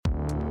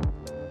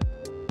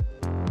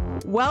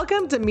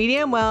Welcome to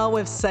Medium Well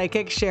with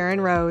Psychic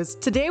Sharon Rose.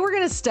 Today we're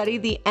going to study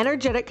the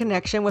energetic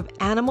connection with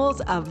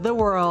animals of the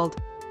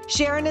world.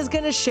 Sharon is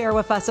going to share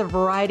with us a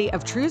variety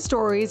of true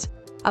stories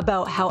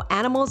about how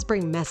animals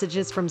bring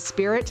messages from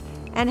spirit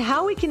and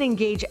how we can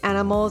engage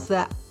animals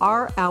that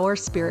are our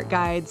spirit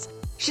guides.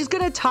 She's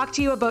going to talk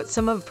to you about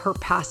some of her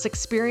past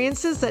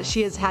experiences that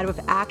she has had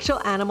with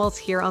actual animals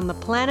here on the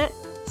planet,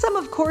 some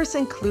of course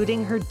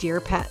including her dear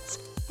pets.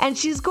 And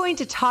she's going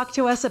to talk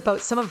to us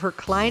about some of her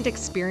client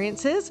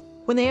experiences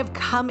when they have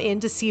come in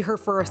to see her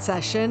for a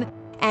session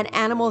and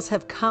animals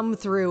have come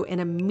through in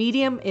a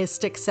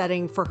mediumistic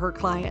setting for her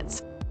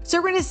clients. So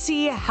we're going to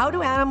see how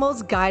do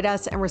animals guide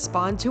us and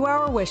respond to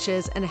our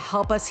wishes and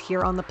help us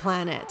here on the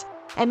planet.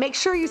 And make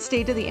sure you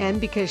stay to the end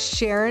because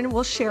Sharon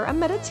will share a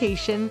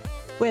meditation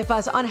with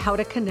us on how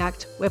to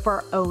connect with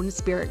our own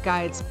spirit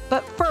guides.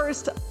 But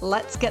first,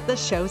 let's get the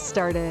show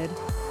started.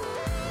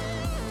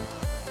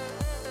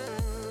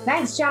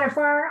 Thanks,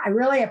 Jennifer. I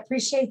really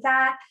appreciate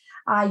that.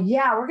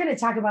 We're going to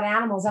talk about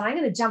animals, and I'm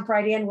going to jump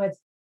right in with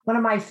one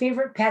of my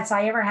favorite pets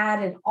I ever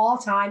had in all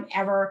time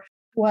ever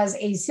was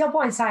a Seal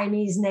Point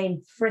Siamese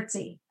named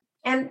Fritzy.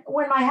 And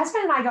when my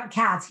husband and I got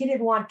cats, he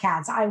didn't want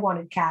cats. I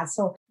wanted cats.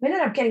 So we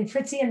ended up getting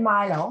Fritzy and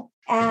Milo,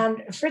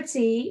 and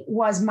Fritzy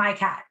was my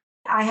cat.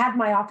 I had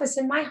my office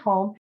in my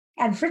home,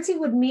 and Fritzy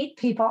would meet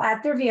people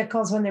at their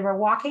vehicles when they were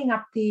walking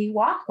up the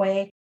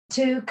walkway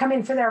to come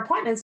in for their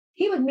appointments.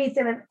 He would meet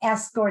them and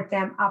escort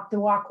them up the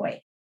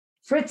walkway.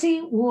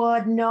 Fritzy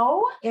would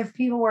know if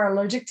people were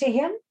allergic to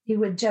him. He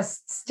would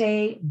just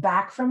stay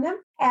back from them.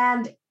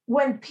 And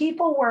when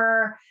people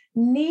were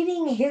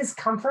needing his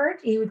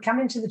comfort, he would come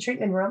into the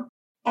treatment room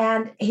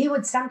and he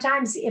would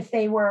sometimes, if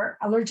they were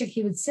allergic,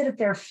 he would sit at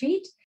their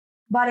feet.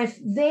 But if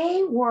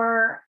they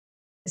were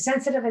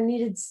sensitive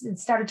and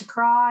started to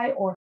cry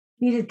or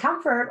needed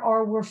comfort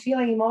or were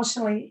feeling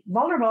emotionally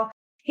vulnerable,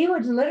 he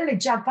would literally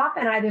jump up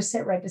and either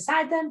sit right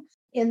beside them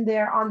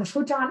on the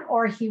futon,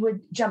 or he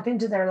would jump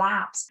into their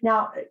laps.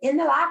 Now, in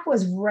the lap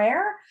was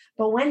rare,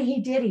 but when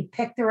he did, he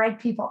picked the right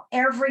people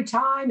every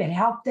time. It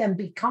helped them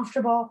be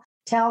comfortable,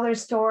 tell their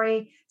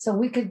story, so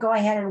we could go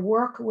ahead and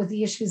work with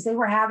the issues they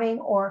were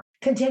having or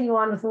continue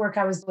on with the work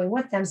I was doing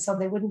with them so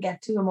they wouldn't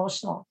get too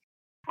emotional.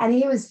 And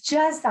he was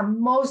just the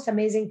most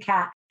amazing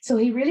cat. So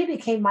he really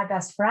became my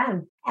best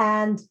friend.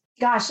 And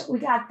gosh, we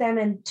got them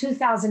in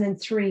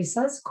 2003.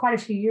 So that's quite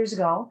a few years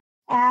ago.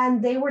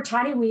 And they were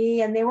tiny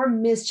wee and they were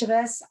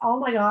mischievous. Oh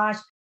my gosh,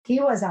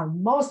 he was a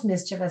most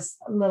mischievous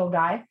little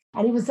guy.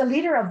 And he was the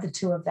leader of the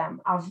two of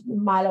them, of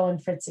Milo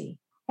and Fritzy.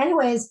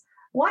 Anyways,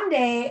 one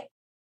day,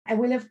 and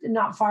we lived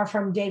not far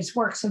from Dave's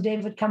work. So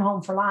Dave would come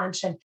home for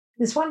lunch. And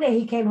this one day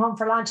he came home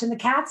for lunch and the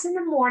cats in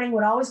the morning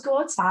would always go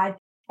outside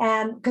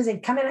and because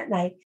they'd come in at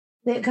night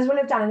because we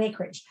lived on an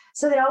acreage.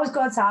 So they'd always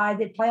go outside,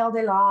 they'd play all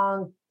day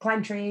long,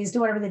 climb trees, do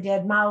whatever they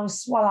did,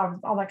 mouse,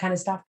 all that kind of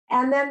stuff.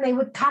 And then they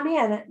would come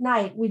in at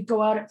night. We'd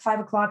go out at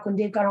 5 o'clock when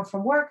Dave got home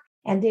from work,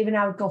 and Dave and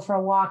I would go for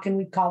a walk and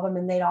we'd call them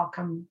and they'd all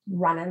come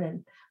running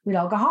and we'd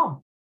all go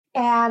home.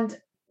 And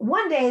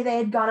one day they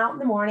had gone out in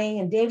the morning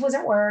and Dave was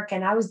at work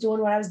and I was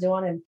doing what I was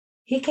doing. And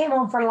he came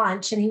home for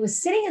lunch and he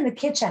was sitting in the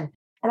kitchen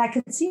and I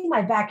could see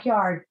my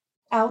backyard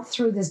out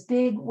through this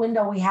big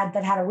window we had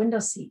that had a window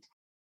seat.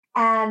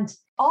 And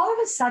all of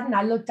a sudden,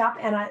 I looked up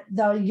and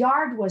the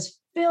yard was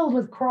filled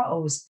with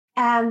crows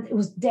and it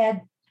was dead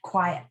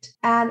quiet.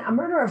 And a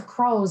murder of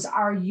crows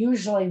are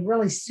usually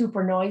really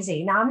super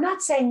noisy. Now, I'm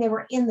not saying they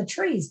were in the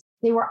trees.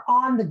 They were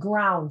on the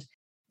ground.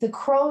 The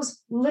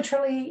crows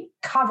literally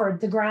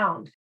covered the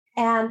ground.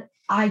 And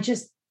I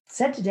just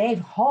said to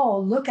Dave, oh,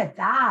 look at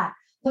that.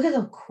 Look at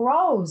the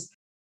crows.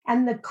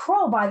 And the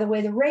crow, by the way,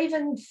 the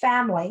raven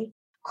family,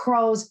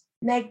 crows,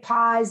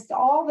 magpies,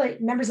 all the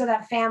members of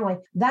that family,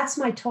 that's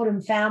my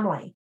totem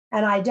family.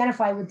 And I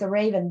identify with the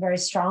raven very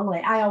strongly.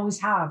 I always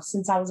have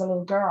since I was a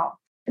little girl.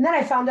 And then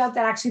I found out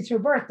that actually through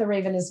birth, the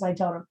raven is my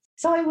totem.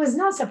 So it was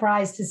no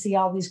surprise to see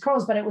all these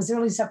crows, but it was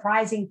really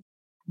surprising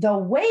the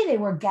way they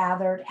were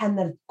gathered and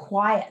the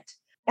quiet.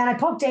 And I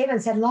poked David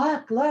and said,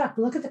 look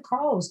at the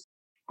crows.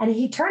 And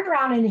he turned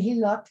around and he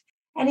looked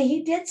and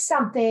he did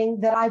something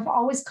that I've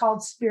always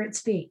called spirit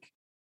speak.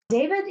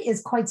 David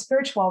is quite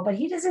spiritual, but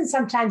he doesn't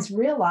sometimes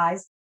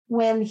realize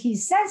when he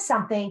says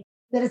something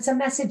that it's a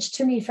message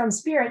to me from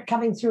spirit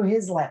coming through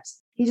his lips.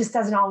 He just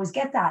doesn't always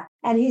get that.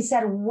 And he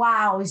said,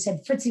 wow, he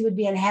said, Fritzy would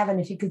be in heaven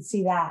if you could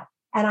see that.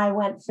 And I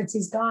went,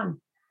 Fritzy's gone.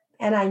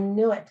 And I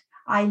knew it.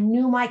 I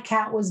knew my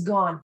cat was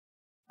gone.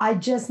 I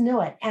just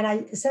knew it. And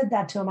I said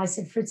that to him. I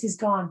said, Fritzy's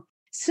gone.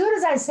 As soon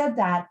as I said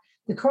that,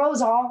 the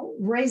crows all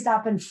raised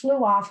up and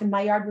flew off and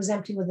my yard was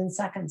empty within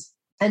seconds.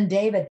 And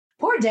David,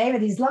 poor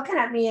David, he's looking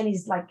at me and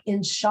he's like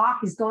in shock.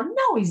 He's going,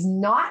 no, he's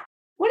not.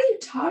 What are you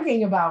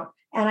talking about?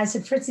 And I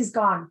said, Fritzy's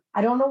gone.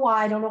 I don't know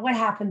why. I don't know what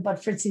happened,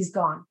 but Fritzy's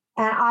gone.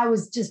 And I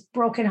was just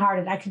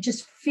brokenhearted. I could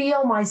just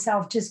feel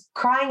myself just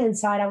crying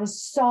inside. I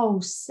was so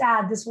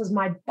sad. This was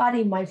my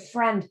buddy, my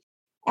friend.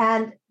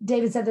 And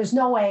David said, there's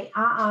no way.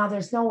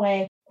 There's no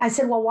way. I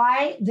said, well,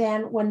 why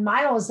then when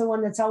Milo is the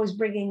one that's always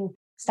bringing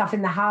stuff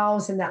in the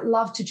house and that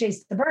love to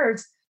chase the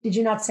birds, did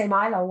you not say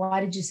Milo?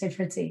 Why did you say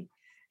Fritzy?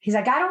 He's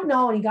like, I don't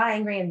know. And he got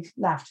angry and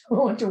left,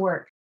 went to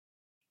work.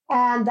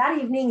 And that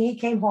evening he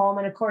came home.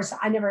 And of course,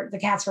 the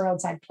cats were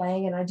outside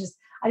playing. And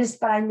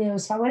but I knew.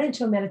 So I went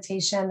into a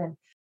meditation and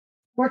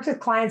worked with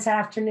clients that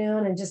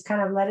afternoon and just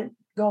kind of let it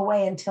go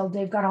away until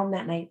Dave got home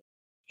that night.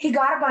 He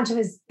got a bunch of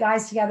his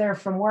guys together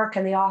from work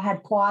and they all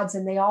had quads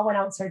and they all went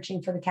out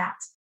searching for the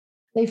cats.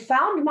 They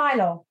found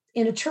Milo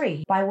in a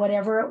tree by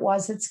whatever it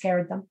was that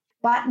scared them,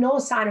 but no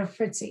sign of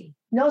Fritzy,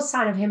 no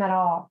sign of him at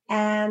all.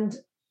 And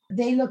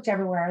they looked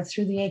everywhere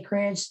through the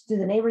acreage, through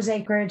the neighbor's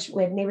acreage.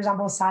 We had neighbors on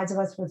both sides of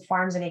us with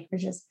farms and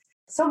acreages.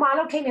 So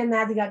Milo came in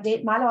that they got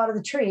Milo out of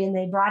the tree and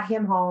they brought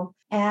him home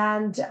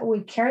and we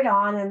carried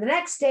on. And the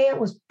next day it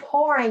was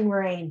pouring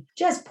rain,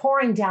 just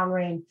pouring down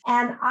rain.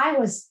 And I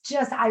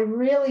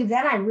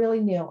really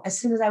knew as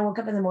soon as I woke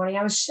up in the morning,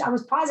 I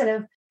was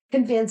positive,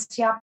 convinced,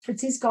 yep,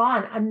 Fritzy's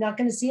gone. I'm not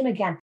going to see him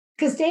again.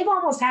 Because Dave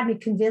almost had me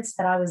convinced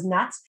that I was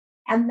nuts.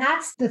 And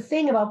that's the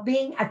thing about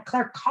being a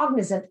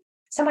claircognizant,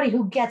 somebody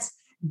who gets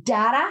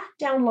data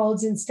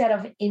downloads instead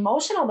of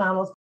emotional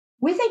downloads.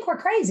 We think we're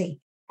crazy.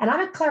 And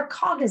I'm a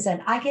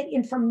claircognizant. I get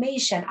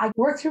information. I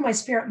work through my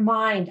spirit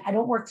mind. I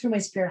don't work through my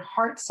spirit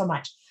heart so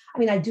much. I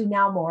mean, I do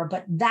now more,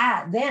 but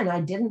then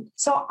I didn't.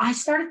 So I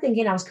started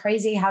thinking I was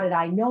crazy. How did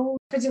I know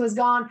Fritzy was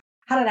gone?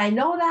 How did I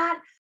know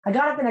that? I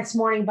got up the next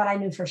morning, but I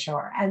knew for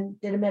sure and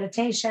did a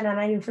meditation and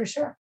I knew for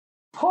sure.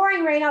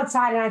 Pouring rain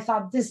outside. And I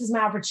thought, this is my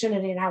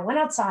opportunity. And I went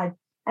outside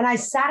and I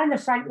sat in the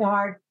front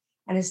yard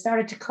and I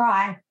started to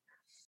cry.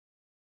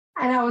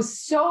 And I was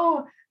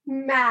so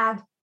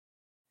mad.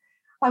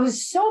 I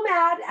was so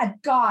mad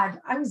at God.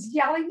 I was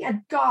yelling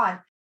at God.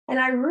 And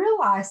I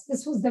realized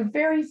this was the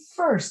very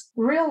first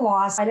real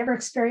loss I'd ever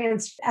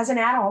experienced as an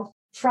adult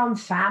from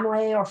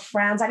family or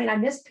friends. I mean, I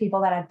missed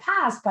people that had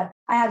passed, but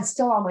I had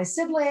still all my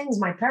siblings.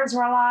 My parents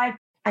were alive.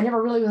 I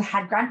never really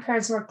had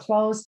grandparents who were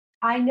close.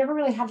 I never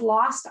really had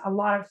lost a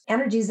lot of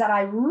energies that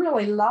I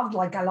really loved,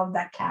 like I loved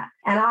that cat.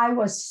 And I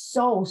was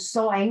so,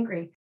 so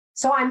angry.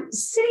 So I'm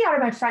sitting out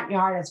in my front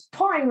yard. It's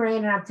pouring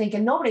rain. And I'm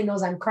thinking, nobody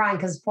knows I'm crying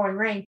because it's pouring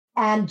rain.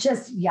 And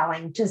just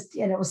yelling,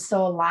 and it was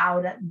so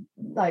loud,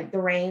 like the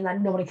rain, that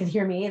nobody could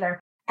hear me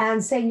either.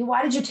 And saying,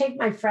 why did you take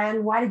my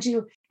friend? Why did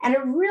you? And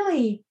it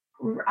really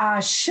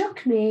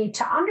shook me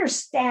to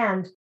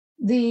understand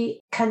the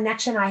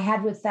connection I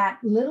had with that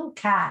little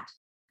cat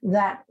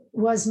that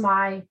was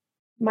my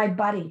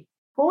buddy.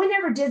 Well, we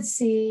never did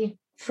see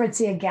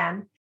Fritzy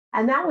again.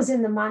 And that was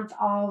in the month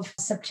of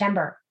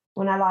September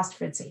when I lost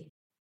Fritzy.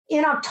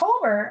 In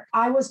October,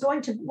 I was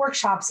going to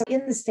workshops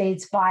in the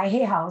States by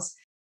Hay House.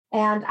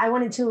 And I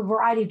went into a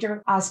variety of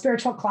different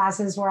spiritual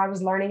classes where I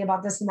was learning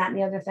about this and that and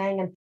the other thing.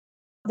 And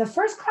the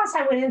first class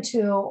I went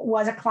into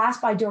was a class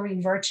by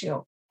Doreen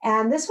Virtue.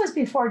 And this was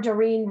before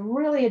Doreen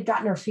really had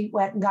gotten her feet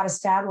wet and got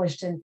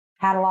established and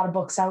had a lot of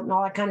books out and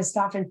all that kind of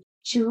stuff. And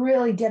she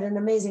really did an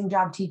amazing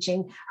job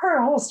teaching.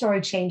 Her whole story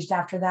changed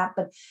after that.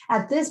 But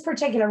at this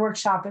particular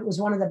workshop, it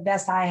was one of the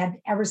best I had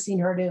ever seen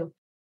her do.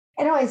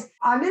 Anyways,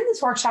 I'm in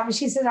this workshop and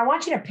she says, I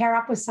want you to pair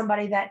up with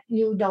somebody that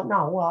you don't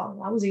know. Well,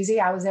 that was easy.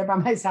 I was there by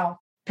myself.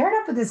 Paired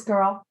up with this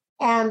girl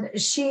and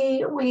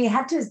we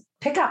had to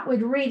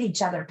we'd read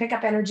each other, pick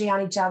up energy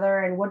on each other.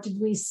 And what did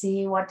we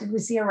see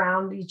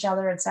around each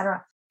other, et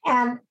cetera.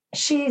 And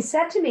she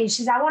said to me,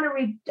 I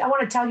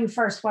want to tell you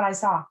first what I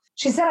saw.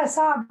 She said, I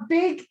saw a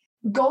big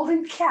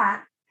golden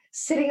cat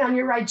sitting on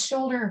your right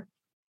shoulder.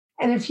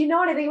 And if you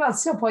know anything about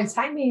still point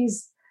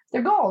Siamese,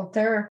 they're gold.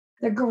 They're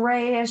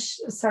grayish,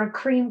 sort of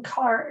cream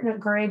color,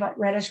 not gray, but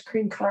reddish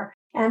cream color.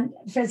 And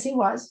Fritzy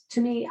was,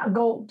 to me, a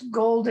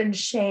golden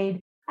shade.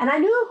 And I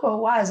knew who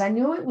it was. I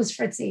knew it was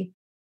Fritzy.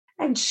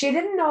 And she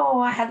didn't know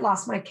I had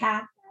lost my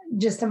cat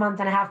just a month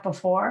and a half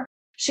before.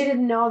 She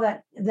didn't know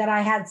that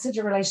I had such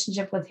a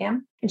relationship with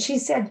him. And she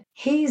said,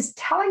 he's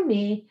telling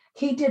me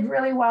he did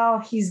really well.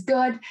 He's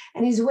good.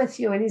 And he's with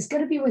you. And he's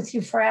going to be with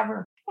you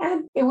forever.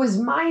 And it was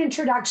my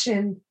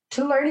introduction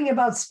to learning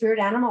about spirit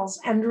animals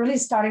and really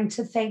starting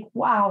to think,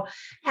 wow,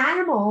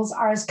 animals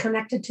are as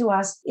connected to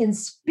us in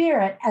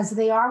spirit as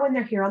they are when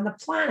they're here on the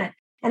planet.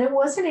 And it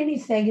wasn't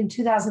anything in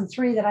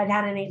 2003 that I'd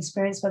had any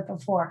experience with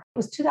before. It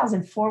was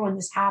 2004 when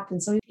this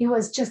happened. So he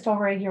was just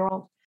over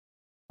 8-year-old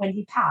when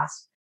he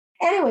passed.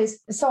 Anyways,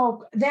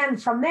 so then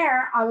from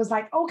there, I was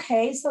like,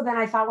 okay. So then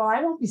I thought, well,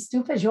 I won't be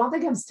stupid. You won't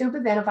think I'm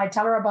stupid then if I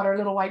tell her about her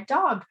little white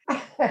dog.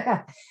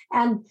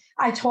 And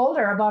I told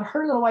her about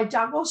her little white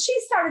dog. Well, she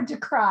started to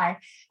cry.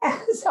 And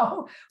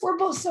so we're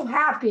both so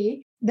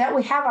happy that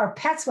we have our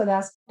pets with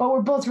us, but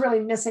we're both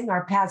really missing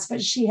our pets.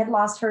 But she had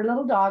lost her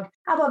little dog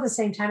about the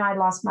same time I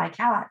lost my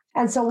cat.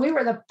 And so we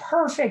were the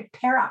perfect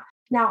pair up.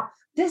 Now,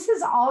 this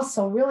is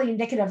also really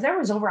indicative. There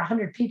was over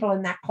 100 people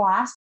in that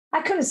class.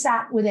 I could have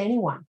sat with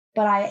anyone,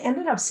 but I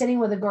ended up sitting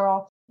with a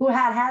girl who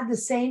had the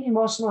same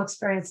emotional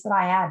experience that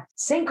I had.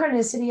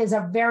 Synchronicity is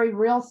a very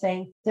real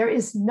thing. There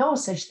is no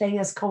such thing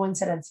as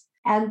coincidence.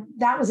 And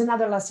that was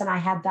another lesson I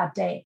had that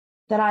day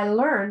that I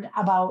learned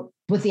about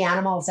with the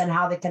animals and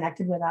how they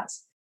connected with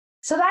us.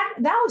 So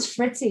that was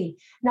Fritzy.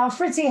 Now,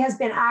 Fritzy has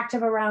been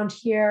active around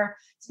here.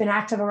 It's been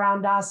active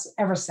around us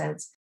ever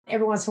since.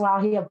 every once in a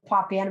while he'll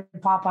pop in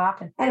and pop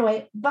up. And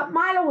anyway, but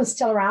Milo was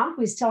still around.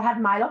 We still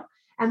had Milo.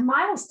 And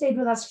Milo stayed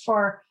with us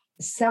for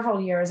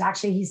several years.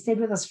 Actually, he stayed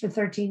with us for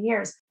 13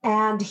 years.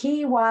 And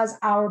he was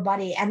our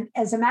buddy. And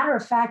as a matter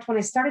of fact, when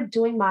I started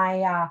doing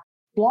my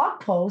blog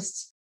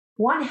posts,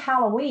 one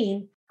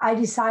Halloween, I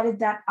decided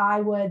that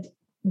I would,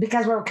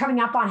 because we were coming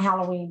up on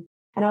Halloween,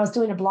 and I was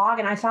doing a blog,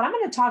 and I thought I'm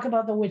going to talk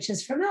about the witch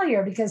is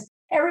familiar, because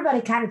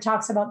everybody kind of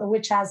talks about the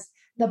witch as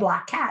the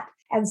black cat.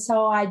 And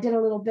so I did a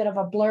little bit of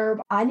a blurb,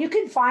 and you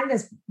can find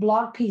this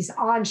blog piece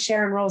on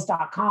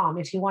SharonRose.com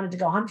if you wanted to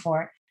go hunt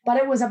for it. But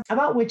it was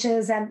about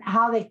witches and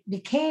how they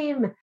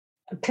became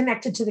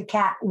connected to the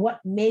cat,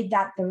 what made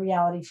that the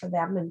reality for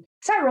them. And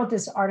so I wrote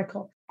this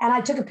article, and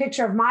I took a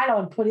picture of Milo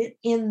and put it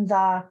in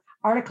the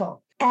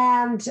article.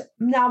 And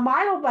now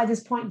Milo, by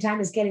this point in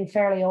time, is getting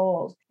fairly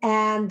old.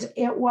 And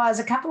it was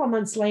a couple of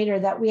months later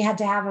that we had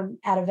to have him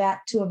at a vet,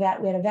 to a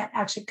vet. We had a vet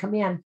actually come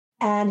in,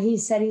 and he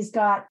said he's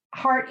got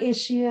heart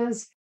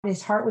issues.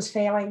 His heart was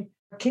failing,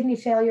 kidney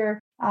failure,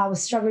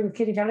 was struggling with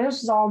kidney failure.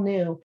 This was all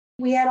new.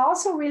 We had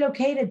also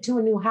relocated to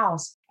a new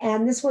house,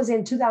 and this was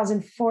in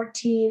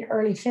 2014,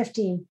 early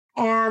 15.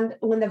 And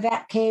when the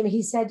vet came,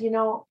 he said,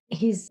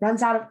 he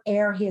runs out of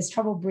air. He has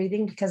trouble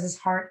breathing because his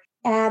heart,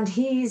 and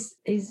he's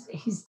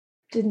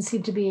didn't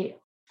seem to be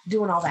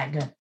doing all that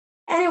good.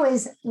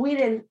 Anyways, we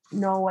didn't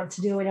know what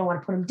to do. We didn't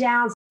want to put him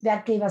down. So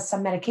that gave us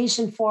some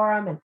medication for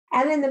him.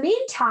 And in the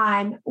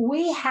meantime,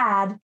 we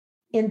had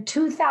in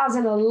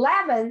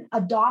 2011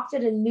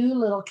 adopted a new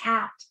little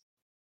cat,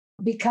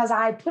 because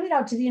I put it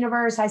out to the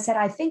universe. I said,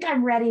 I think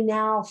I'm ready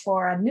now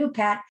for a new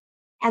pet.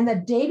 And the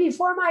day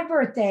before my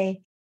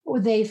birthday,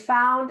 they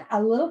found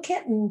a little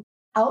kitten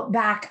out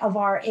back of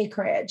our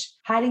acreage,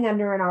 hiding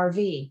under an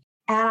RV.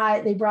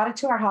 And they brought it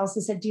to our house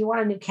and said, do you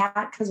want a new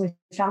cat? Because we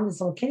found this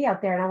little kitty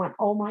out there. And I went,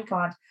 oh my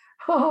God.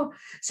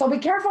 So be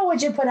careful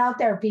what you put out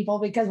there, people,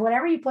 because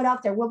whatever you put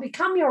out there will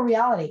become your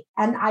reality.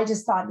 And I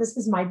just thought, this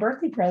is my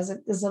birthday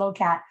present, this little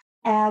cat.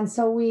 And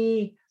so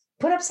we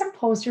put up some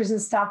posters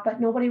and stuff,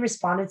 but nobody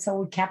responded. So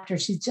we kept her.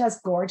 She's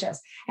just gorgeous.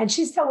 And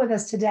she's still with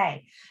us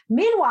today.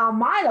 Meanwhile,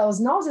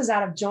 Milo's nose is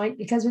out of joint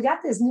because we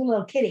got this new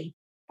little kitty.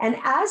 And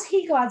as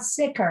he got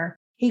sicker,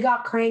 he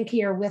got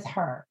crankier with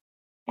her.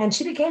 And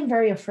she became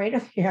very afraid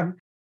of him.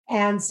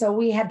 And so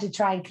we had to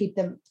try and keep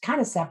them kind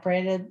of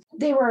separated.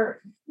 They were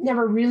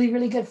never really,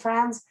 really good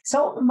friends.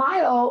 So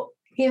Milo,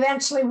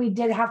 eventually we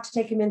did have to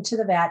take him into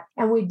the vet,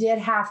 and we did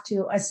have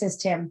to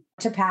assist him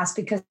to pass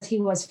because he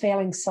was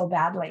failing so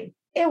badly.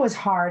 It was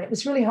hard. It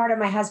was really hard on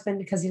my husband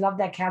because he loved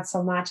that cat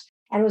so much.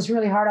 And it was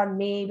really hard on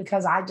me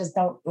because I just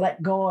don't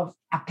let go of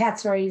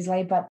pets very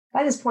easily. But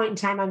by this point in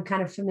time, I'm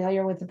kind of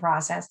familiar with the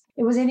process.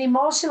 It was an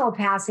emotional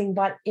passing,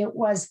 but it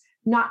was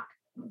not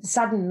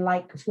sudden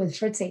like with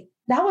Fritzy.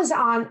 That was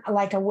on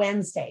like a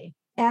Wednesday.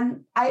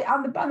 And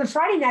on the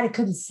Friday night, I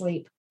couldn't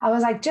sleep. I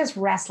was like just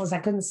restless. I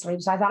couldn't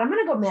sleep. So I thought I'm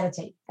going to go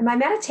meditate. And my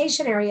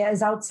meditation area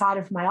is outside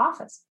of my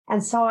office.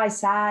 And so I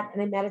sat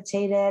and I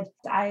meditated.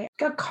 I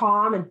got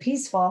calm and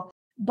peaceful,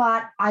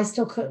 but I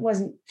still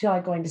wasn't feel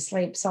like going to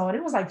sleep. So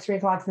it was like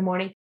 3:00 in the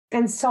morning.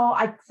 And so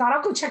I thought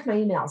I'll go check my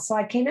emails. So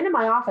I came into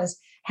my office,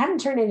 hadn't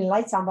turned any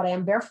lights on, but I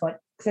am barefoot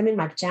because I'm in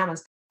my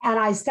pajamas. And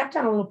I stepped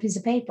on a little piece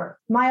of paper.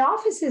 My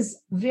office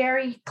is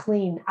very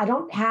clean. I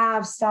don't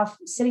have stuff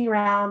sitting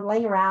around,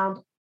 laying around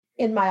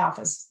in my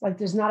office. Like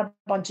there's not a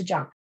bunch of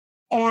junk.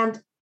 And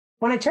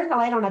when I turned the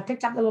light on, I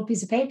picked up the little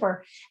piece of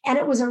paper, and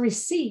it was a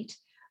receipt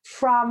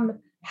from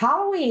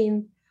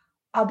Halloween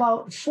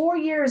about 4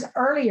 years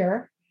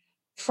earlier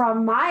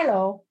from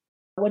Milo,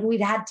 when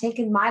we'd had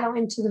taken Milo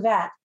into the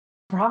vet,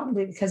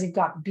 probably because he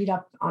got beat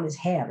up on his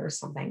head or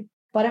something.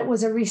 But it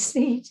was a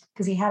receipt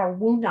because he had a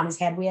wound on his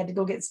head. We had to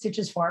go get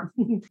stitches for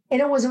him.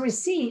 And it was a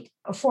receipt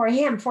for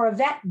him for a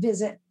vet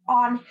visit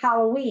on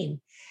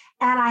Halloween.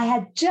 And I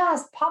had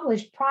just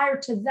published prior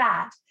to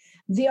that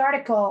the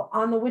article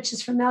on The Witch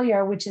is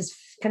Familiar, which is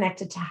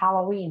connected to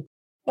Halloween.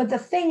 But the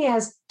thing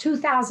is,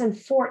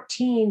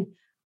 2014,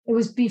 it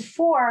was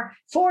before,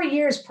 4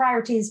 years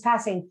prior to his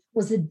passing,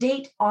 was the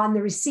date on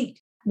the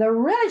receipt. The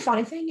really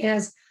funny thing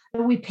is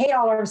that we paid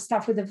all our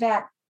stuff with the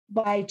vet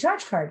by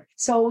charge card.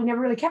 So we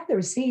never really kept the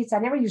receipts. I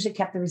never usually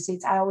kept the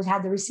receipts. I always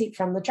had the receipt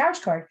from the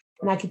charge card,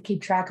 and I could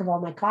keep track of all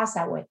my costs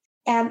that way.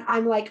 And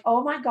I'm like,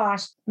 oh my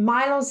gosh,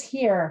 Milo's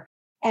here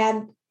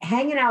and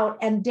hanging out.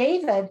 And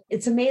David,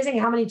 it's amazing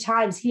how many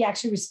times he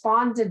actually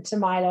responded to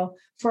Milo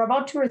for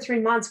about 2 or 3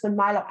 months when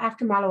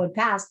after Milo had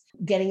passed,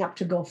 getting up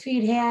to go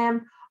feed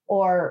him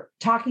or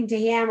talking to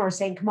him or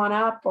saying, come on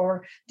up,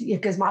 or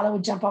because Milo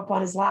would jump up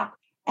on his lap.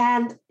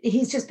 And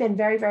he's just been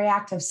very, very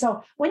active.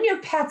 So when your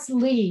pets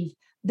leave,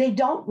 they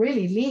don't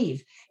really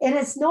leave. And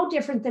it's no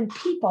different than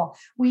people.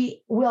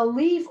 We will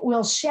leave,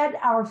 we'll shed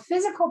our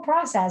physical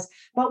process,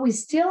 but we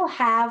still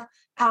have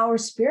our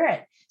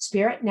spirit.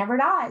 Spirit never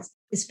dies.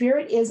 The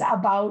spirit is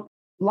about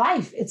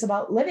life. It's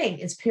about living.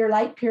 It's pure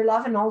light, pure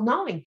love, and all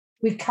knowing.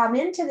 We come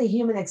into the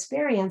human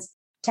experience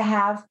to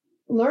have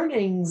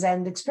learnings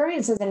and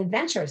experiences and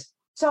adventures.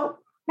 So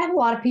I have a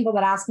lot of people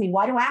that ask me,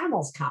 why do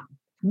animals come?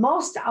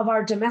 Most of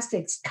our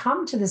domestics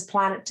come to this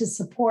planet to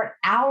support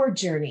our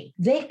journey.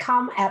 They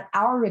come at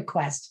our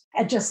request,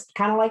 and just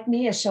kind of like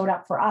Mia showed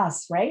up for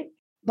us, right?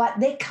 But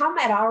they come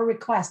at our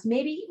request.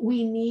 Maybe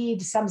we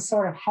need some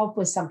sort of help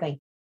with something,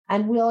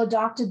 and we'll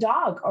adopt a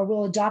dog or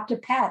we'll adopt a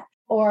pet,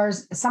 or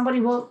somebody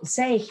will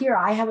say, here,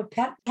 I have a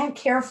pet I can't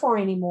care for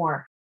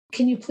anymore.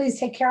 Can you please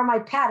take care of my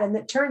pet? And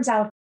it turns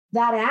out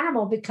that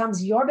animal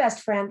becomes your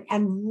best friend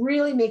and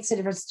really makes a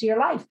difference to your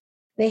life.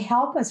 They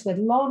help us with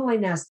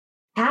loneliness.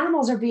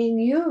 Animals are being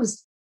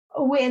used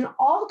in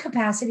all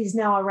capacities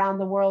now around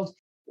the world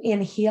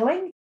in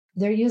healing.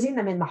 They're using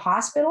them in the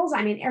hospitals.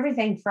 I mean,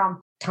 everything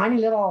from tiny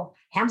little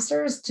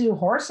hamsters to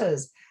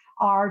horses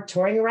are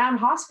touring around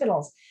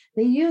hospitals.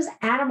 They use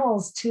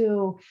animals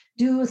to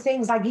do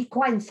things like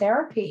equine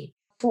therapy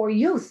for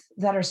youth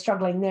that are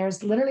struggling.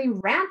 There's literally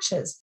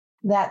ranches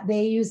that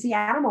they use the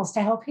animals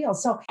to help heal.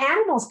 So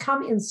animals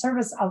come in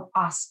service of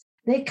us.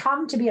 They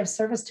come to be of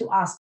service to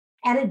us.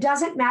 And it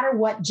doesn't matter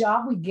what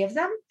job we give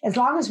them, as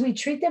long as we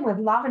treat them with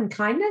love and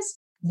kindness,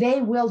 they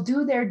will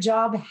do their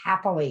job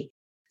happily,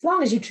 as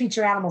long as you treat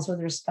your animals with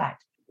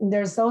respect. And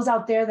there's those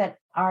out there that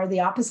are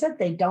the opposite.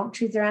 They don't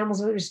treat their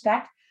animals with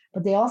respect,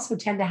 but they also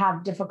tend to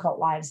have difficult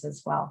lives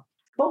as well.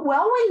 But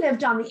while we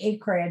lived on the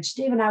acreage,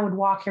 Dave and I would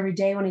walk every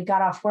day when he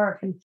got off work.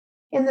 And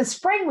in the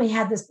spring, we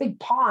had this big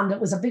pond. It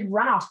was a big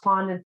runoff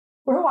pond. And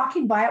we were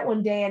walking by it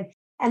one day.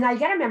 And I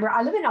got to remember,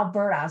 I live in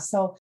Alberta.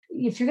 So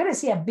if you're going to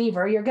see a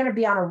beaver, you're going to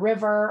be on a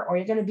river or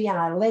you're going to be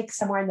on a lake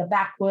somewhere in the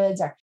backwoods,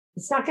 or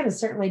it's not going to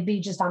certainly be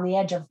just on the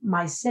edge of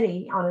my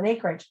city on an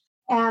acreage.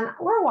 And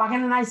we're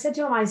walking, and I said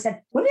to him, I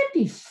said, wouldn't it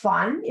be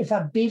fun if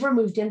a beaver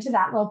moved into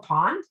that little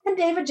pond? And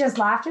David just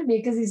laughed at me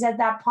because he said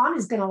that pond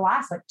is going to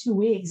last like 2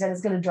 weeks and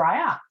it's going to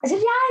dry up. I said,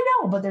 yeah, I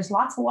know, but there's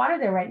lots of water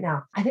there right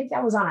now. I think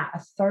that was on a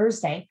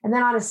Thursday. And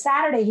then on a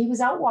Saturday, he was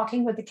out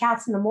walking with the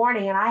cats in the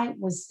morning and I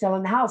was still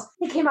in the house.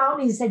 He came out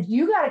and he said,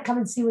 you got to come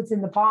and see what's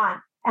in the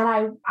pond.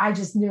 And I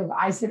just knew.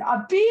 I said,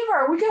 a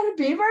beaver, we got a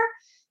beaver?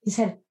 He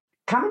said,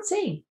 come and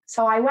see.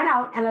 So I went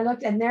out and I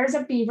looked, and there's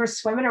a beaver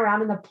swimming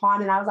around in the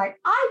pond. And I was like,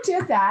 I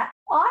did that.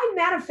 I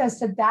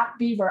manifested that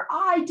beaver.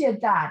 I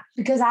did that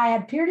because I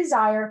had pure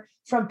desire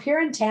from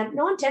pure intent,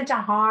 no intent to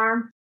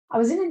harm. I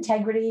was in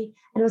integrity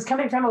and it was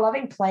coming from a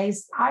loving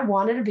place. I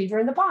wanted a beaver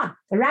in the pond.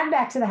 I ran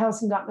back to the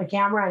house and got my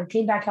camera and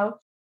came back out.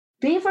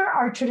 Beaver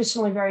are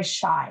traditionally very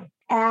shy,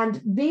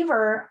 and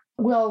beaver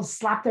will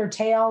slap their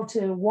tail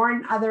to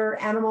warn other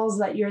animals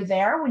that you're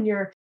there when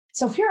you're.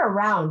 So if you're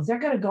around, they're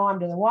going to go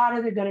under the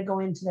water. They're going to go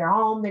into their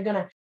home. They're going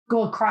to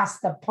go across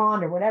the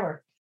pond or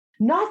whatever.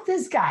 Not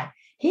this guy.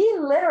 He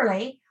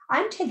literally,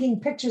 I'm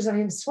taking pictures of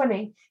him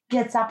swimming,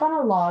 gets up on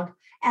a log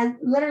and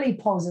literally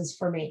poses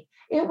for me.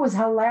 It was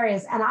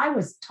hilarious. And I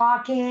was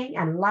talking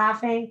and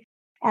laughing.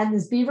 And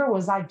this beaver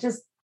was like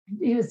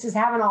he was just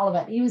having all of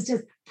it. He was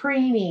just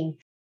preening.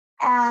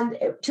 And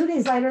 2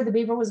 days later, the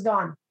beaver was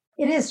gone.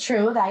 It is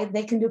true that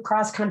they can do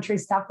cross-country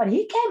stuff, but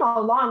he came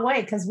a long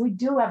way because we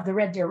do have the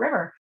Red Deer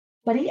River.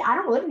 But I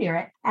don't live near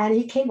it. And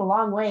he came a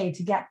long way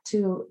to get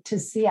to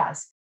see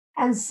us.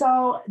 And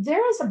so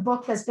there is a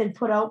book that's been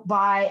put out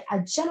by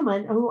a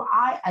gentleman who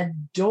I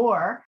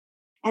adore.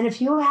 And if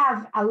you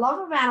have a love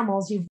of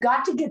animals, you've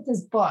got to get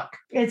this book.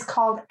 It's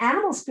called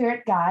Animal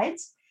Spirit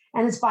Guides,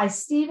 and it's by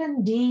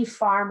Stephen D.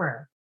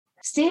 Farmer.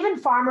 Stephen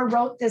Farmer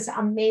wrote this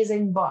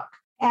amazing book.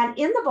 And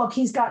in the book,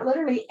 he's got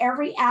literally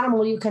every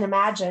animal you can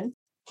imagine.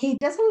 He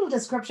does a little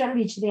description of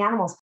each of the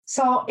animals.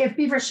 So if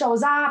beaver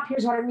shows up,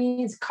 here's what it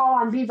means. Call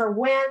on beaver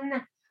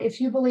when. If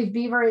you believe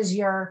beaver is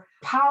your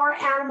power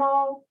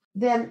animal,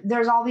 then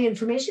there's all the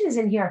information is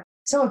in here.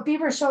 So if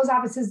beaver shows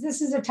up, it says,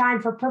 this is a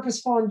time for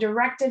purposeful and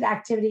directed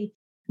activity,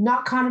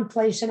 not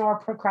contemplation or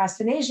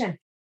procrastination.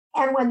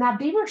 And when that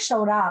beaver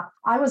showed up,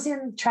 I was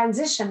in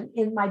transition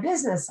in my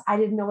business. I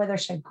didn't know whether I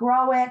should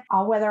grow it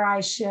or whether I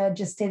should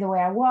just stay the way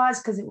I was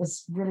because it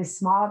was really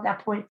small at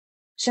that point.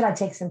 Should I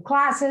take some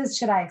classes?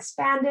 Should I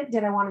expand it?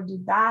 Did I want to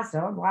do that?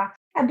 So,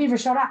 and beaver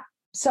showed up.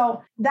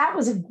 So that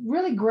was a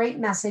really great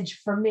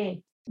message for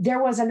me.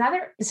 There was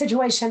another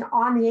situation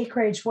on the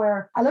acreage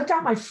where I looked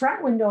out my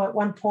front window at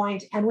one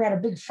point, and we had a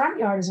big front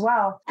yard as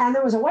well. And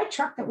there was a white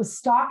truck that was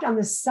stopped on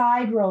the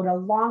side road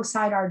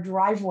alongside our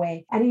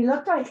driveway. And he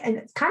looked like, and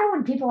it's kind of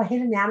when people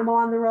hit an animal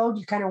on the road,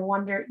 you kind of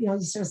wonder, you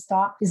sort of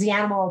stop, is the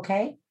animal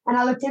okay? And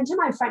I looked into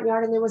my front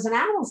yard and there was an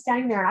animal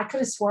standing there, and I could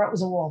have swore it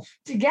was a wolf.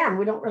 Again,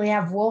 we don't really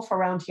have wolf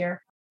around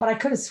here, but I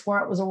could have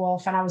swore it was a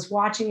wolf. And I was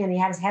watching, and he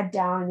had his head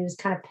down and he was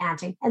kind of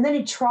panting. And then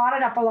he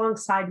trotted up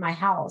alongside my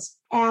house.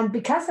 And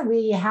because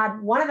we had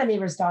one of the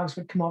neighbor's dogs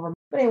would come over.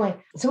 But anyway,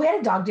 so we had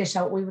a dog dish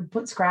out. We would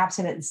put scraps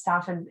in it and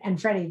stuff.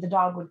 And Freddie, the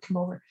dog, would come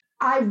over.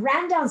 I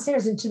ran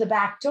downstairs into the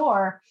back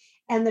door,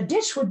 and the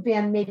dish would be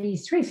maybe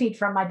 3 feet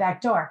from my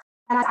back door.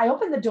 And I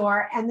opened the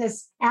door, and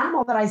this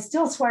animal that I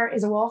still swear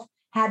is a wolf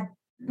had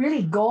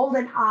really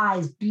golden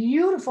eyes,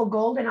 beautiful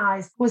golden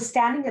eyes, was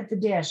standing at the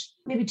dish,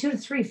 maybe 2 to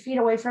 3 feet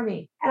away from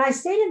me. And I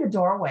stayed in the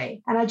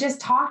doorway and I just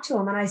talked to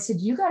him. And I said,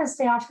 you got to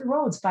stay off the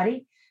roads,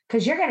 buddy,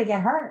 because you're going to get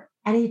hurt.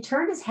 And he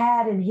turned his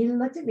head and he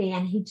looked at me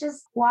and he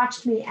just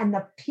watched me, and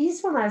the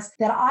peacefulness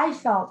that I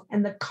felt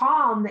and the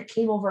calm that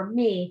came over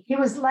me, he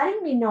was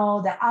letting me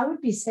know that I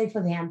would be safe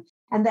with him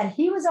and that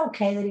he was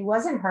okay, that he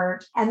wasn't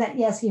hurt, and that,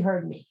 yes, he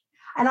heard me.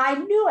 And I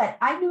knew it.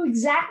 I knew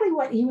exactly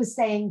what he was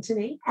saying to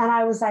me. And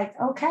I was like,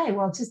 okay,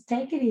 well, just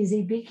take it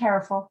easy, be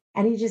careful.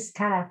 And he just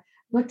kind of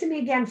looked at me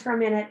again for a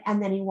minute,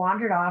 and then he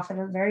wandered off at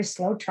a very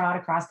slow trot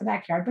across the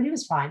backyard, but he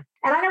was fine.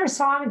 And I never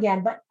saw him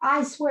again, but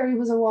I swear he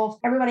was a wolf.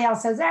 Everybody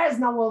else says there's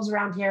no wolves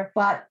around here,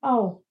 but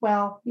oh,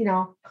 well,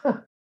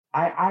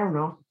 I don't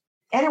know.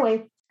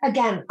 Anyway,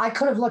 again, I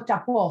could have looked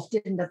up wolf,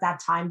 didn't at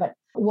that time, but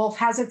wolf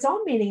has its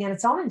own meaning and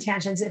its own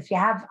intentions. If you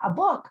have a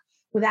book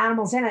with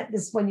animals in it,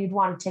 this is when you'd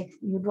want to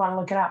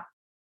look it up.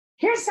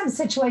 Here's some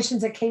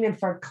situations that came in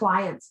for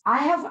clients. I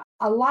have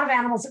a lot of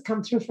animals that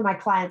come through for my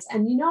clients.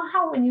 And you know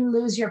how when you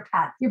lose your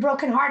pet, you're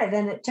brokenhearted,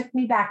 and it took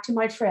me back to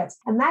my Fritz.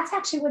 And that's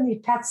actually when the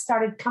pets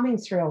started coming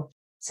through.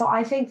 So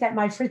I think that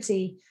my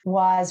Fritzy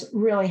was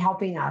really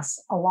helping us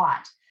a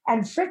lot.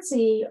 And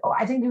Fritzy,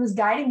 I think he was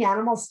guiding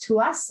animals to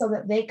us so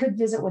that they could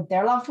visit with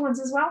their loved ones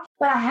as well.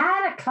 But I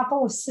had a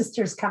couple of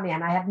sisters come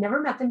in. I had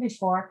never met them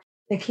before.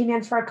 They came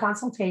in for a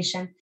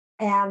consultation.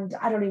 And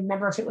I don't even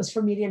remember if it was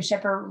for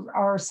mediumship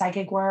or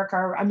psychic work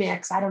or a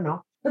mix. I don't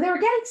know. But they were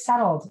getting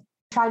settled,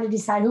 trying to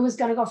decide who was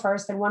going to go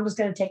first, and one was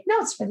going to take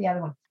notes for the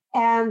other one.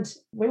 And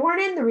we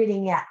weren't in the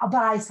reading yet,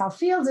 but I saw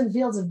fields and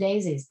fields of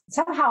daisies.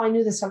 Somehow I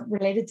knew this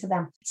related to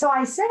them. So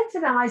I said to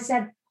them,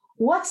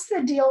 what's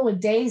the deal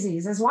with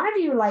daisies? Is one of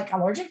you like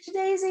allergic to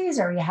daisies,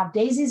 or you have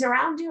daisies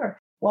around you?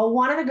 Well,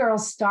 one of the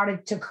girls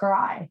started to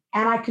cry,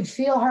 and I could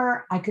feel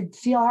her.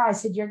 I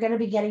said, you're going to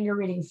be getting your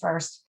reading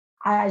first.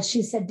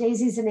 She said,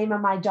 Daisy's the name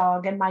of my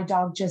dog, and my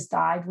dog just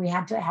died. We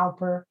had to help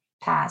her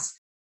pass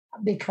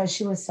because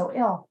she was so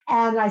ill.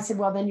 And I said,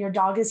 well, then your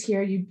dog is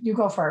here. You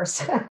go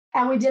first.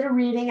 And we did a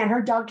reading, and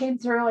her dog came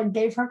through and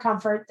gave her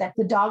comfort that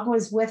the dog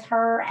was with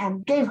her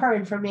and gave her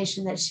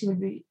information that she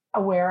would be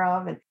aware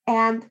of.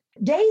 And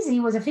Daisy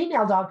was a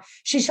female dog.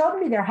 She showed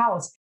me their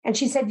house, and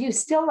she said, you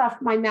still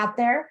left my mat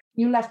there.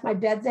 You left my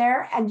bed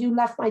there, and you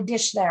left my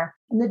dish there.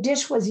 And the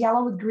dish was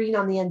yellow with green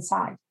on the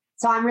inside.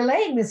 So I'm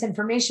relaying this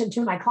information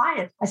to my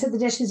client. I said, the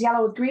dish is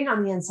yellow with green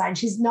on the inside.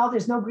 She's, no,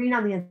 there's no green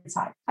on the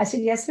inside. I said,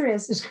 yes, there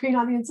is. There's green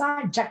on the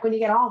inside. Check when you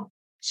get home.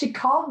 She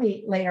called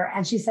me later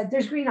and she said,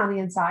 there's green on the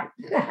inside.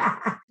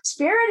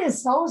 Spirit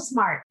is so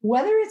smart.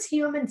 Whether it's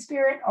human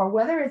spirit or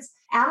whether it's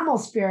animal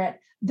spirit,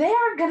 they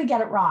aren't going to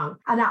get it wrong.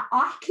 And now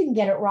I can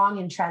get it wrong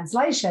in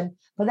translation,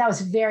 but that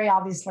was very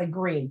obviously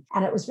green.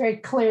 And it was very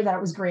clear that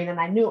it was green, and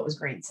I knew it was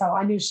green. So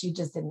I knew she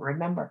just didn't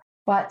remember.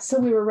 But so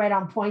we were right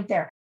on point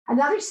there.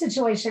 Another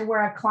situation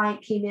where a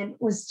client came in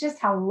was just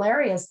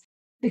hilarious,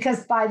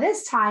 because by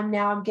this time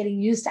now I'm getting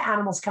used to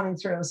animals coming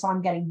through. So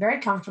I'm getting very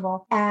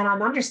comfortable, and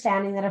I'm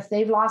understanding that if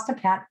they've lost a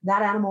pet,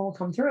 that animal will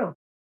come through.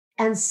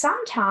 And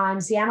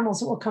sometimes the animals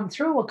that will come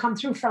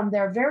through from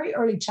their very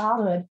early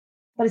childhood,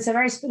 but it's a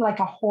very like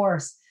a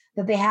horse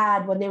that they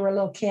had when they were a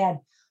little kid,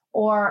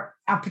 or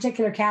a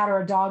particular cat or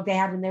a dog they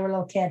had when they were a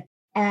little kid.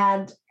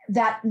 And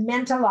that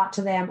meant a lot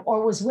to them,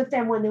 or was with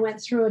them when they went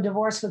through a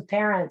divorce with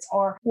parents,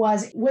 or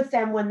was with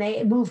them when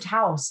they moved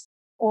house,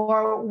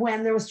 or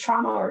when there was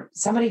trauma, or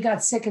somebody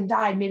got sick and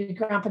died, maybe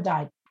grandpa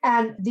died.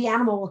 And the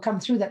animal will come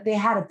through that they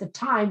had at the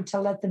time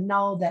to let them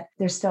know that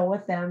they're still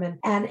with them.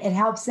 And it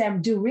helps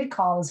them do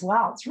recall as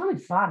well. It's really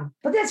fun.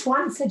 But this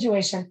one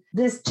situation,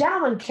 this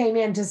gentleman came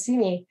in to see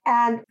me,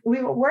 and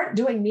we weren't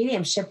doing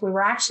mediumship. We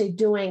were actually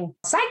doing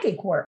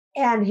psychic work.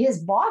 And his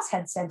boss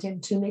had sent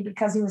him to me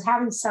because he was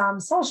having some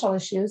social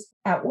issues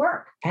at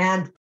work.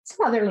 And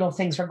some other little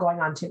things were going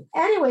on too.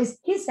 Anyways,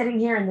 he's sitting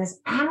here, and this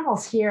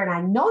animal's here. And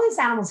I know this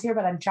animal's here,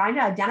 but I'm trying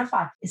to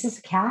identify. Is this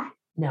a cat?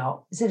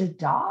 No. Is it a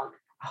dog?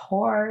 A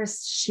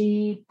horse,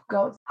 sheep,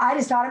 goats? I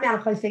just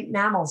automatically think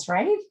mammals,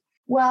 right?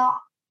 Well,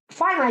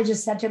 finally, I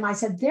just said to him, I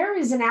said, there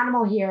is an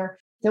animal here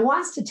that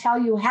wants to tell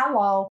you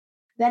hello,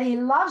 that he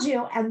loves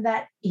you, and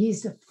that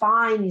he's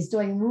fine. He's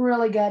doing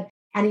really good.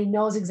 And he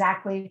knows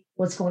exactly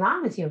what's going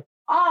on with you.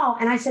 Oh,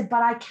 and I said,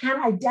 but I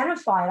can't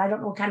identify it. I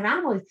don't know what kind of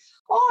animal it is.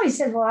 Oh, he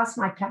said, well, that's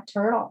my pet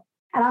turtle.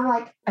 And I'm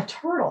like, a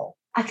turtle?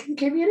 I can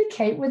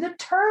communicate with a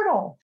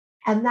turtle.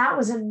 And that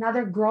was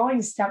another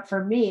growing step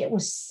for me. It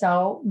was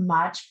so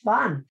much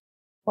fun.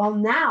 Well,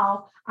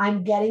 now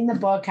I'm getting the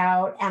book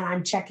out and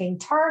I'm checking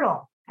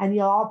turtle. And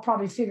you'll all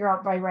probably figure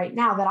out by right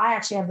now that I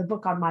actually have the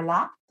book on my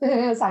lap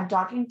as I'm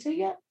talking to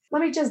you.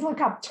 Let me just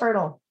look up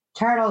turtle.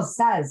 Turtle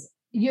says,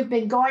 you've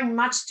been going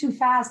much too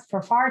fast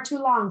for far too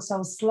long,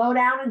 so slow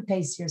down and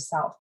pace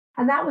yourself.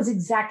 And that was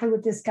exactly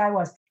what this guy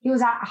was. He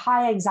was a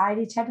high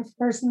anxiety type of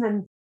person,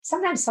 and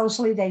sometimes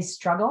socially they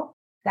struggle.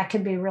 That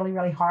can be really,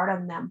 really hard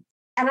on them.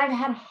 And I've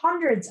had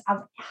hundreds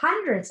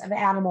of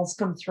animals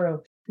come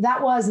through.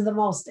 That was the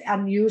most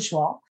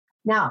unusual.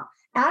 Now,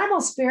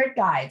 animal spirit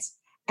guides.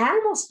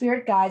 Animal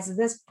spirit guides,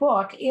 this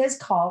book is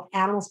called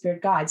Animal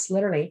Spirit Guides,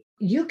 literally.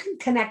 You can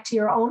connect to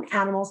your own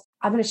animals.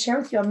 I'm going to share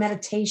with you a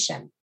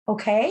meditation.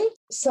 Okay,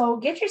 so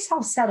get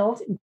yourself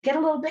settled and get a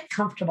little bit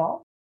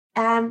comfortable.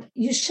 And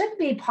you should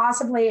be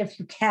possibly, if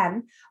you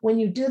can, when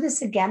you do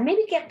this again,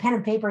 maybe get pen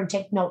and paper and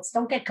take notes.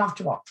 Don't get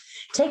comfortable.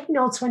 Take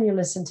notes when you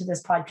listen to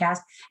this podcast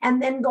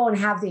and then go and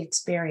have the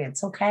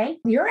experience, okay?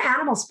 Your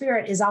animal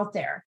spirit is out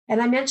there.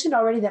 And I mentioned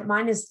already that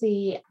mine is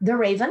the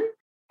raven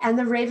and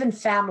the raven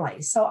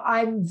family. So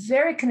I'm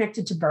very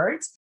connected to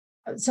birds.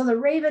 So the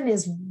raven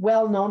is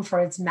well known for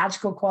its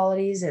magical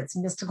qualities, its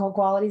mystical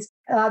qualities.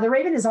 The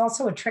raven is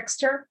also a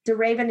trickster. The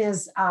raven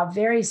is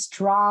very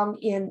strong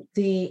in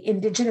the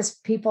indigenous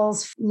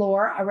people's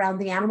lore around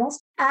the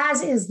animals,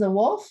 as is the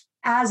wolf,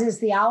 as is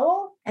the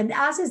owl, and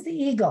as is the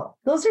eagle.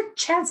 Those are,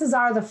 chances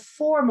are, the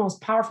four most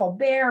powerful.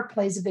 Bear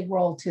plays a big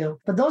role too,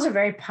 but those are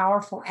very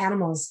powerful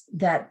animals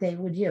that they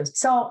would use.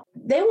 So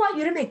they want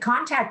you to make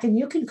contact, and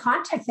you can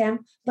contact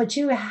them, but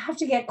you have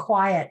to get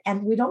quiet.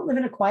 And we don't live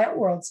in a quiet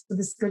world, so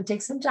this is going to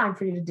take some time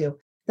for you to do.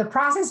 The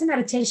process of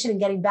meditation and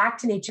getting back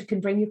to nature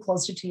can bring you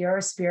closer to your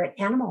spirit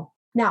animal.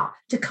 Now,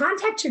 to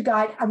contact your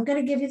guide, I'm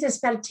going to give you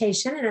this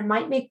meditation,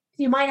 and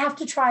you might have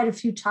to try it a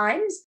few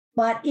times,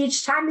 but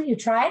each time that you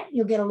try it,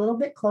 you'll get a little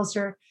bit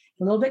closer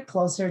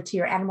to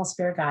your animal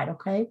spirit guide,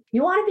 okay?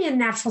 You want to be in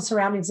natural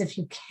surroundings if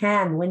you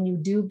can when you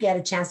do get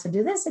a chance to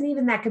do this, and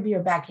even that could be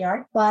your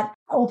backyard, but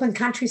open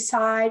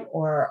countryside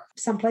or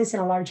someplace in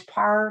a large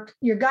park.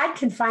 Your guide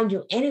can find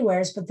you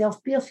anywhere, but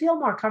you'll feel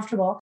more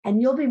comfortable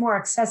and you'll be more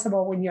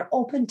accessible when you're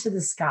open to the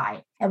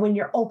sky and when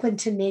you're open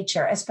to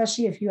nature,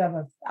 especially if you have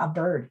a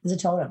bird as a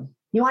totem.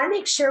 You want to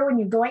make sure when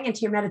you're going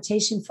into your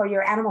meditation for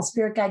your animal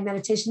spirit guide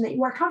meditation that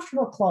you wear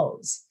comfortable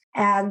clothes,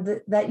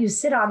 and that you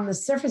sit on, the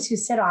surface you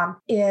sit on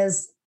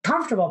is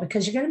comfortable,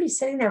 because you're going to be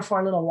sitting there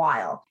for a little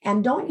while.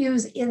 And don't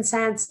use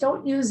incense,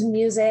 don't use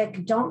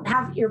music, don't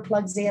have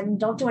earplugs in,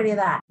 don't do any of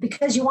that,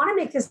 because you want to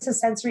make this a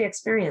sensory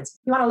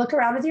experience. You want to look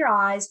around with your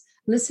eyes,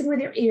 listen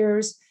with your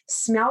ears,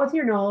 smell with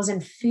your nose,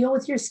 and feel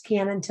with your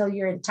skin until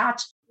you're in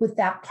touch with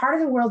that part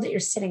of the world that you're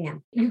sitting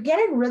in. You get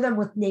in rhythm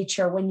with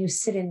nature when you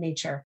sit in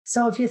nature.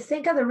 So if you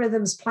think of the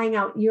rhythms playing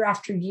out year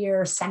after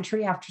year,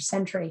 century after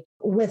century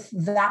with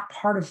that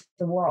part of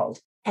the world,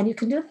 and you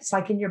can do this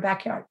like in your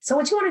backyard. So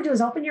what you want to do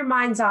is open your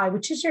mind's eye,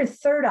 which is your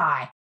third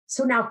eye.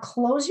 So now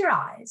close your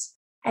eyes,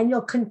 and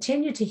you'll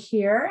continue to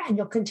hear and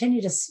you'll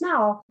continue to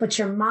smell, but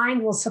your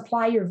mind will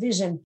supply your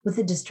vision with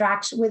the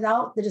distraction,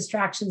 without the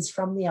distractions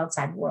from the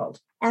outside world.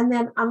 And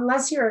then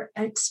unless you're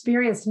an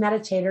experienced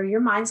meditator, your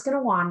mind's going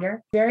to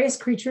wander. Various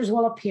creatures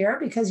will appear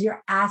because you've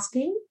asked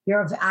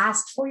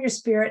for your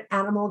spirit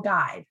animal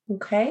guide.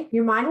 Okay.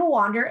 Your mind will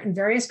wander and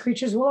various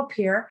creatures will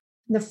appear.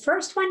 The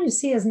first one you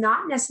see is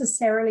not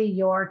necessarily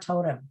your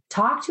totem.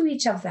 Talk to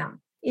each of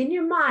them in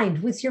your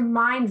mind with your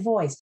mind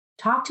voice.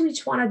 Talk to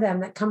each one of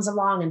them that comes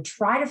along and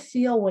try to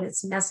feel what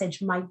its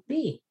message might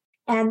be.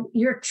 And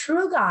your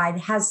true guide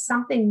has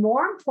something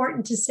more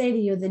important to say to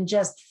you than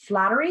just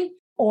flattery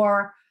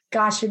or,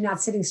 gosh, you're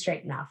not sitting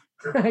straight enough,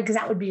 because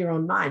that would be your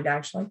own mind,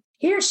 actually.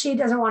 He or she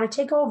doesn't want to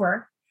take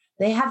over.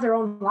 They have their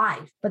own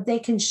life, but they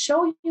can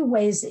show you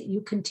ways that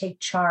you can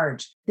take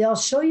charge. They'll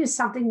show you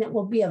something that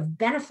will be of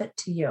benefit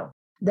to you,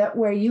 that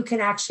where you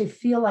can actually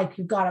feel like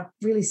you've got a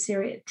really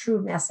serious,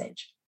 true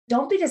message.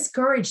 Don't be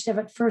discouraged if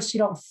at first you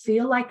don't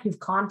feel like you've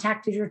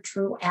contacted your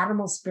true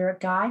animal spirit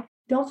guide.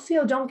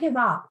 Don't give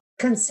up.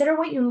 Consider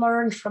what you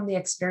learned from the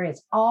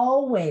experience.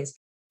 Always,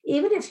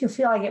 even if you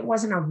feel like it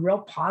wasn't a real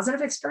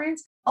positive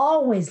experience,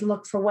 always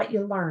look for what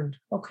you learned,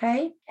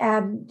 okay?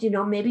 And,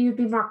 maybe you'd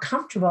be more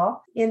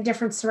comfortable in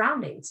different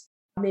surroundings.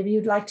 Maybe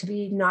you'd like to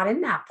be not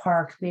in that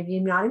park. Maybe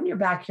you're not in your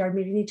backyard.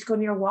 Maybe you need to go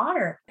near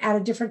water at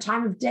a different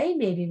time of day,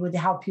 maybe would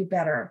help you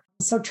better.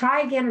 So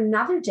try again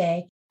another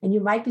day, and you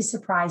might be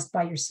surprised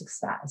by your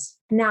success.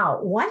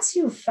 Now, once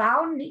you've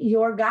found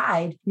your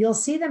guide, you'll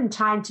see them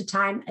time to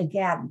time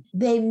again.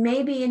 They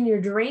may be in your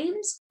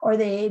dreams, or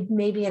they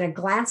may be in a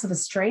glance of a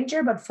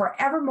stranger, but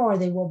forevermore,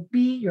 they will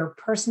be your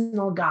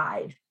personal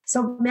guide.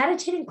 So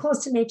meditating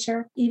close to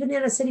nature, even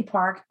in a city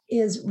park,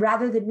 is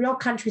rather than real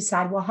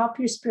countryside, will help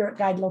your spirit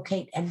guide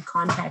locate and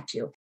contact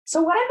you.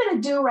 So what I'm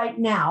going to do right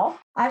now,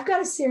 I've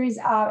got a series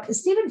of,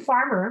 Stephen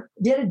Farmer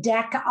did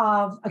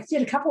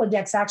a couple of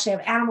decks actually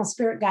of animal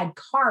spirit guide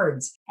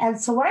cards. And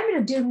so what I'm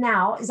going to do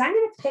now is I'm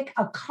going to pick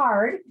a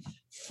card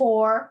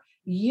for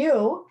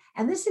you.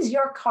 And this is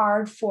your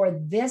card for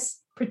this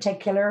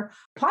particular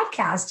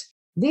podcast.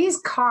 These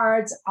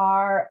cards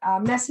are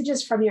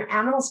messages from your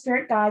animal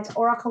spirit guides,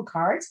 oracle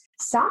cards.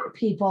 Some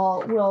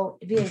people will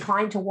be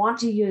inclined to want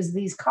to use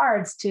these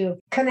cards to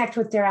connect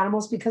with their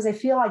animals because they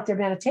feel like their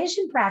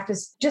meditation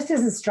practice just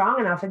isn't strong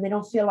enough and they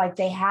don't feel like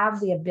they have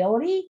the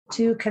ability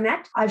to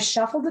connect. I've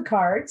shuffled the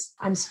cards.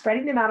 I'm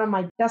spreading them out on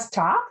my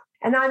desktop,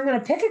 and I'm going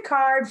to pick a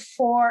card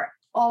for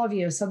all of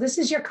you. So this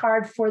is your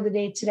card for the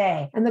day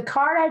today. And the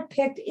card I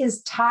picked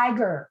is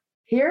Tiger.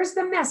 Here's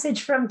the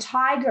message from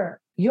Tiger.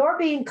 You're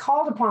being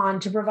called upon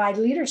to provide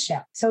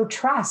leadership. So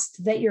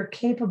trust that you're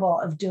capable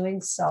of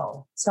doing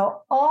so.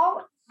 So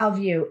all of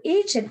you.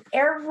 Each and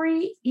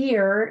every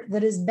ear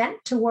that is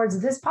bent towards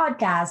this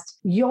podcast,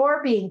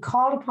 you're being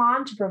called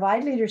upon to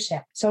provide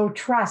leadership. So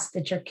trust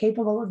that you're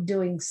capable of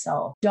doing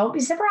so. Don't be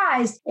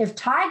surprised if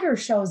Tiger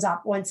shows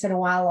up once in a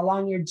while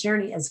along your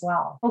journey as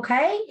well.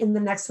 Okay? In the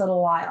next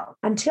little while.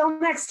 Until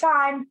next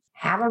time,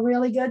 have a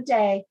really good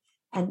day.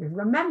 And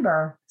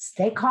remember,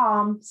 stay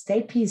calm,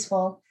 stay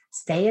peaceful,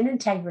 stay in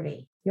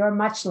integrity. You're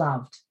much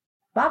loved.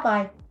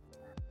 Bye-bye.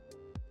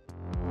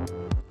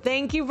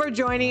 Thank you for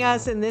joining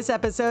us in this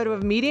episode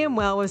of Medium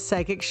Well with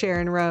Psychic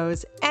Sharon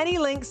Rose. Any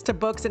links to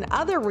books and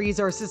other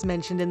resources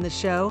mentioned in the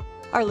show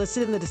are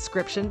listed in the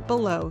description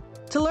below.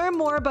 To learn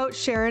more about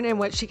Sharon and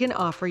what she can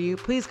offer you,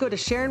 please go to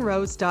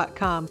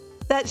SharonRose.com.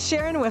 That's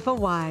Sharon with a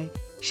Y.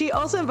 She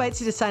also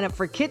invites you to sign up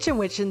for Kitchen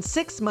Witchin's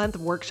 6-month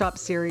workshop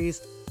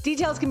series.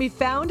 Details can be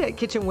found at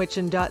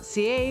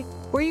kitchenwitchin.ca,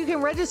 where you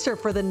can register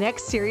for the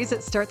next series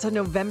that starts on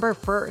November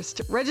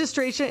 1st.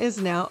 Registration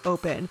is now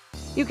open.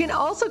 You can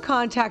also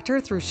contact her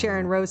through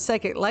Sharon Rose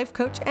Psychic Life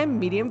Coach and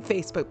Medium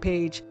Facebook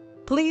page.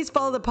 Please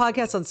follow the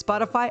podcast on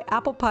Spotify,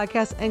 Apple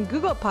Podcasts, and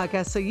Google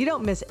Podcasts so you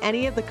don't miss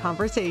any of the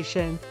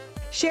conversation.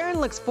 Sharon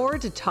looks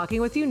forward to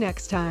talking with you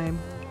next time.